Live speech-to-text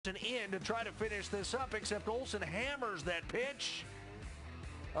In to try to finish this up, except Olsen hammers that pitch.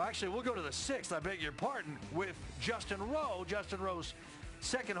 Actually, we'll go to the 6th, I beg your pardon, with Justin Rowe. Justin Rowe's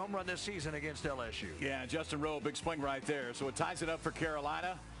second home run this season against LSU. Yeah, Justin Rowe, big swing right there. So it ties it up for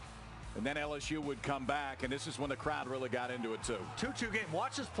Carolina. And then LSU would come back, and this is when the crowd really got into it, too. 2-2 game.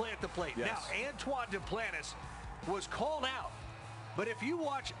 Watch this play at the plate. Yes. Now, Antoine Duplantis was called out. But if you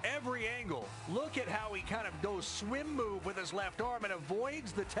watch every angle, look at how he kind of goes swim move with his left arm and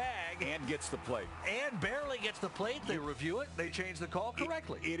avoids the tag. And gets the plate. And barely gets the plate. They review it. They change the call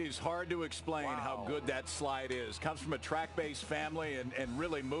correctly. It is hard to explain how good that slide is. Comes from a track-based family and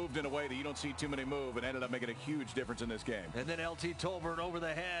really moved in a way that you don't see too many move and ended up making a huge difference in this game. And then L.T. Tolbert over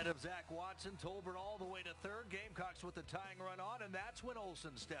the head of Zach Watson. Tolbert all the way to third. Gamecocks with the tying run on, and that's when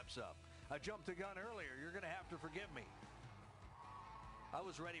Olsen steps up. I jumped the gun earlier. You're going to have to forgive me. I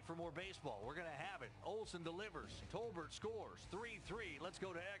was ready for more baseball. We're going to have it. Olsen delivers. Tolbert scores. 3-3. Let's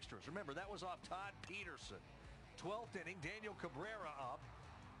go to extras. Remember, that was off Todd Peterson. 12th inning, Daniel Cabrera up.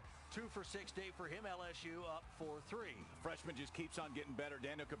 2 for 6 day for him. LSU up 4-3. Freshman just keeps on getting better.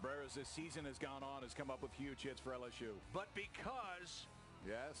 Daniel Cabrera, as this season has gone on, has come up with huge hits for LSU. But because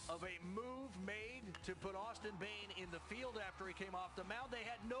of a move made to put Austin Bain in the field after he came off the mound, they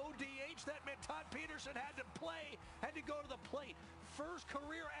had no DH. That meant Todd Peterson had to go to the plate. First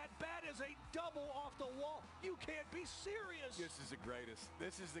career at bat is a double off the wall. You can't be serious. This is the greatest.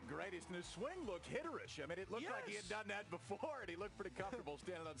 This is the greatest. And his swing looked hitterish. I mean, it looked like he had done that before, and he looked pretty comfortable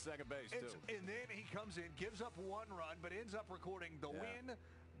standing on second base, too. And then he comes in, gives up 1 run, but ends up recording the win,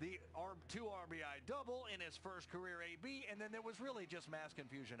 the 2 RBI double in his first career AB, and then there was really just mass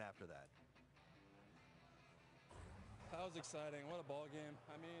confusion after that. That was exciting. What a ball game.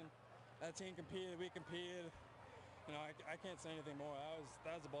 I mean, that team competed, we competed. You know, I can't say anything more.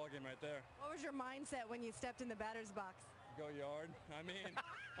 That was a ball game right there. What was your mindset when you stepped in the batter's box? Go yard. I mean,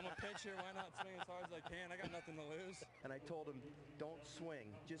 I'm a pitcher. Why not swing as hard as I can? I got nothing to lose. And I told him, don't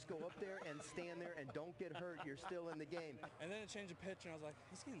swing. Just go up there and stand there and don't get hurt. You're still in the game. And then it changed the pitch, and I was like,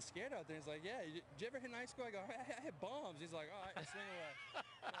 he's getting scared out there. He's like, yeah, did you ever hit in high school? I go, I hit bombs. He's like, all right, swing away.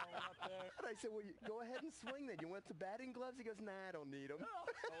 So I went up there. And I said, well, go ahead and swing then. You want the batting gloves? He goes, nah, I don't need them.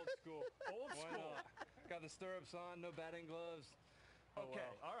 Old school. Old school. Got the stirrups on, no batting gloves. Okay,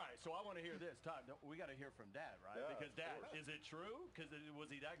 all right, so I want to hear this. Todd, we got to hear from Dad, right? Yeah, because, Dad, is it true? Because was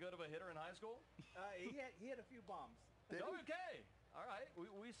he that good of a hitter in high school? He had a few bombs. Okay, all right,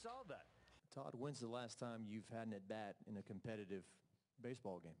 we saw that. Todd, when's the last time you've had an at-bat in a competitive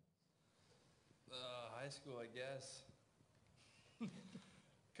baseball game? High school, I guess.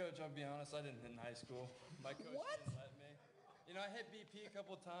 Coach, I'll be honest, I didn't hit in high school. My coach didn't let me. You know, I hit BP a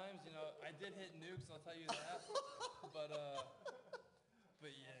couple times. You know, I did hit nukes, I'll tell you that. But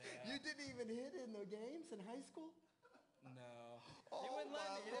yeah. You didn't even hit in the games in high school? No. He wouldn't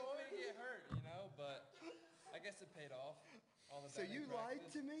let me. He didn't want me to get hurt, you know, but I guess it paid off. All the So you lied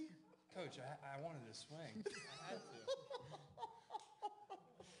to me? Coach, I wanted to swing. I had to.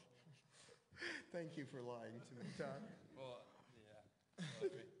 Thank you for lying to me, Todd. Well, yeah.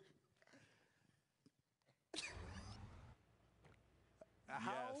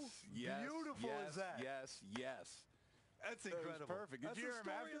 How beautiful is that? Yes. That's incredible. That was perfect. That's the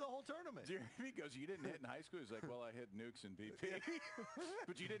story of the whole tournament. He goes, you didn't hit in high school? He's like, well, I hit nukes in BP.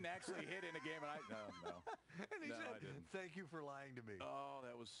 But you didn't actually hit in a game. And no. And he said, I didn't. Thank you for lying to me. Oh,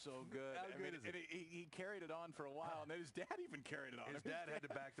 that was so good. How good is it? And he carried it on for a while, and then his dad even carried it on. His dad had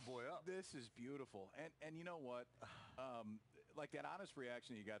to back the boy up. This is beautiful. And you know what? Like that honest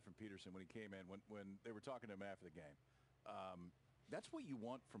reaction you got from Peterson when he came in, when they were talking to him after the game, that's what you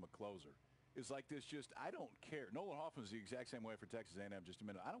want from a closer. Is like this just, I don't care. Nolan Hoffman's the exact same way for Texas A&M just a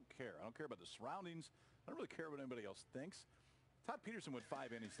minute. I don't care. I don't care about the surroundings. I don't really care what anybody else thinks. Todd Peterson went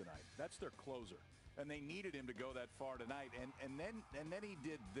 5 innings tonight. That's their closer. And they needed him to go that far tonight. And then he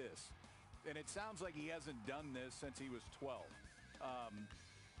did this. And it sounds like he hasn't done this since he was 12.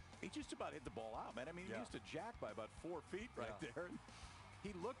 He just about hit the ball out, man. I mean, he used to jack by about 4 feet right there. And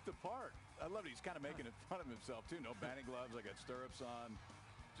he looked the part. I love it. He's kind of making fun of himself, too. No batting gloves. I got stirrups on.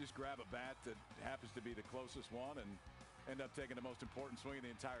 Just grab a bat that happens to be the closest one and end up taking the most important swing of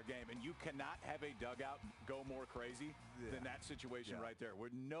the entire game. And you cannot have a dugout go more crazy than that situation right there, where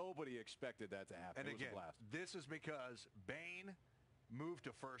nobody expected that to happen. And it was again, a blast. this is because Bain moved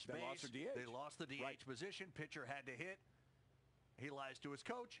to first base. Lost their DH. They lost the DH position. Pitcher had to hit. He lies to his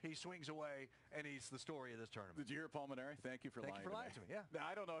coach. He swings away, and he's the story of this tournament. Did you hear Paul Maneri? Thank you for lying to me. Yeah. Now,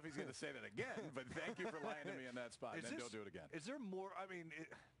 I don't know if he's going to say that again, but thank you for lying to me in that spot. And then don't do it again. Is there more? I mean,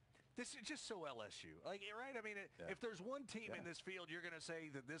 this is just so LSU. Like, right? I mean, if there's one team in this field, you're going to say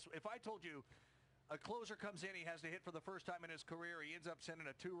that this. If I told you, a closer comes in, he has to hit for the first time in his career. He ends up sending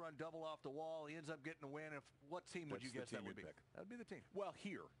a 2-run double off the wall. He ends up getting a win. What team would you guess that would be? That would be the team. Well,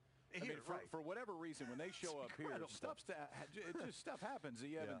 here. For whatever reason, when they show up here, stuff happens that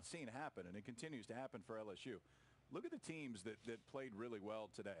you haven't seen happen, and it continues to happen for LSU. Look at the teams that played really well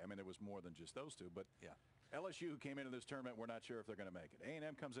today. I mean, there was more than just those two, but LSU came into this tournament, we're not sure if they're going to make it.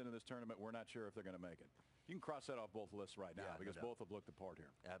 A&M comes into this tournament, we're not sure if they're going to make it. You can cross that off both lists right now because both have looked the part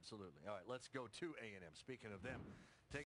here. Absolutely. All right, let's go to A&M. Speaking of them,